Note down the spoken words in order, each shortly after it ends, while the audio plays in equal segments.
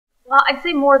Well, I'd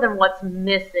say more than what's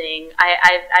missing.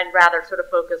 I'd rather sort of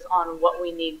focus on what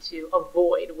we need to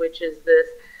avoid, which is this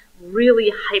really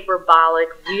hyperbolic,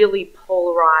 really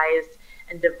polarized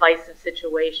and divisive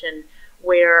situation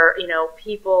where,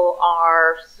 people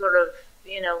are sort of,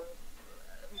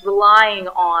 relying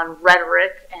on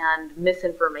rhetoric and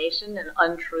misinformation and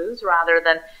untruths rather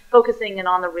than focusing in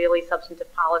on the really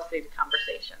substantive policy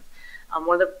conversations.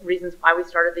 One of the reasons why we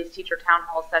started these teacher town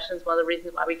hall sessions, one of the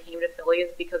reasons why we came to Philly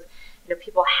is because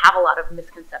people have a lot of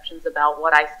misconceptions about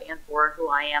what I stand for and who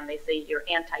I am. They say you're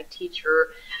anti-teacher,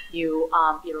 you're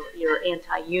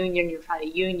anti-union, you're trying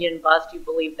to union bust. You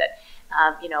believe that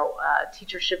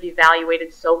teachers should be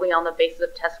evaluated solely on the basis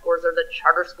of test scores, or that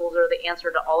charter schools are the answer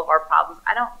to all of our problems.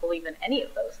 I don't believe in any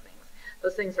of those things.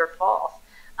 Those things are false.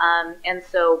 And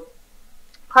so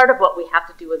part of what we have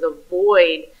to do is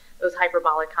avoid those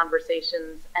hyperbolic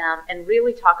conversations and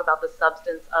really talk about the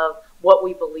substance of what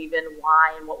we believe in,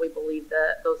 why, and what we believe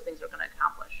the